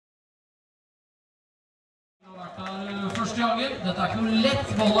Første gangen. Dette er ikke noe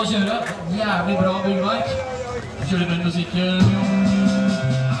lett ball å kjøre. Jævlig bra byggverk. Kjører den musikken.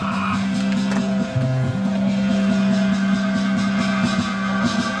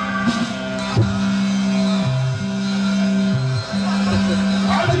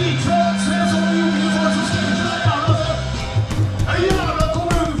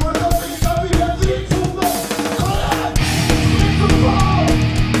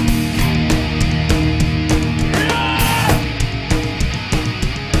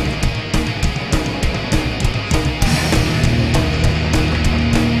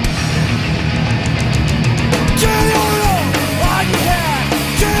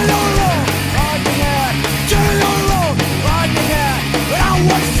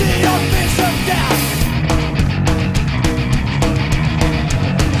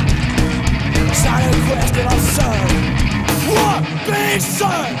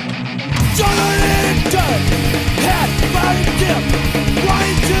 Son, Jonathan in dirt, head body dip,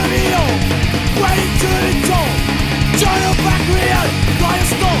 right to the old, right to the toe. Jonathan back real, right a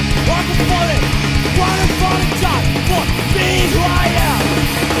stone, walk a bullet, one upon a time, but be who I am.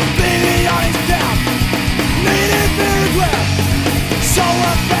 Baby on his down, needed me regret, so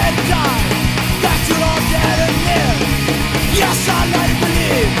a bad time, that you all get a near. Yes, I like to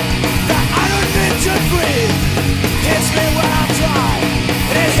believe that I don't need to breathe. Hits me when I try.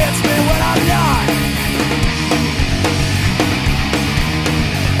 It hits me when I lie.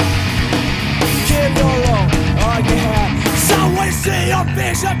 Keep your own on your head. Someone see your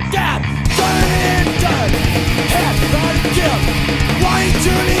vision dead. Turn in dirt. Head on the kill. Right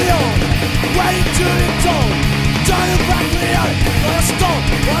to the old. Right to the toe. Turn it back to the other. On a stone.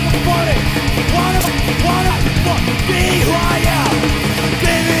 On a body. Wanna be who I am.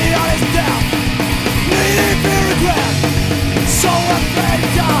 Baby on his down. Needing me regret. So I'm ready to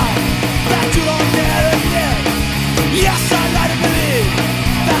die, that you don't get again. Yes, I like to believe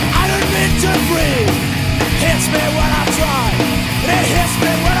that I don't need to breathe. Hits me when I try, it hits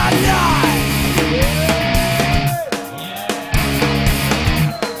me when I lie.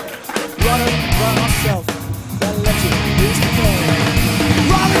 Running by myself, then let you lose the pain.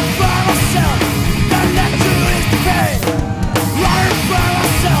 Running by myself, then let you lose the pain. Running by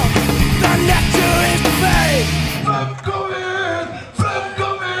myself, then let you lose the pain.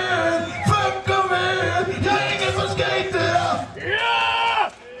 Yeah!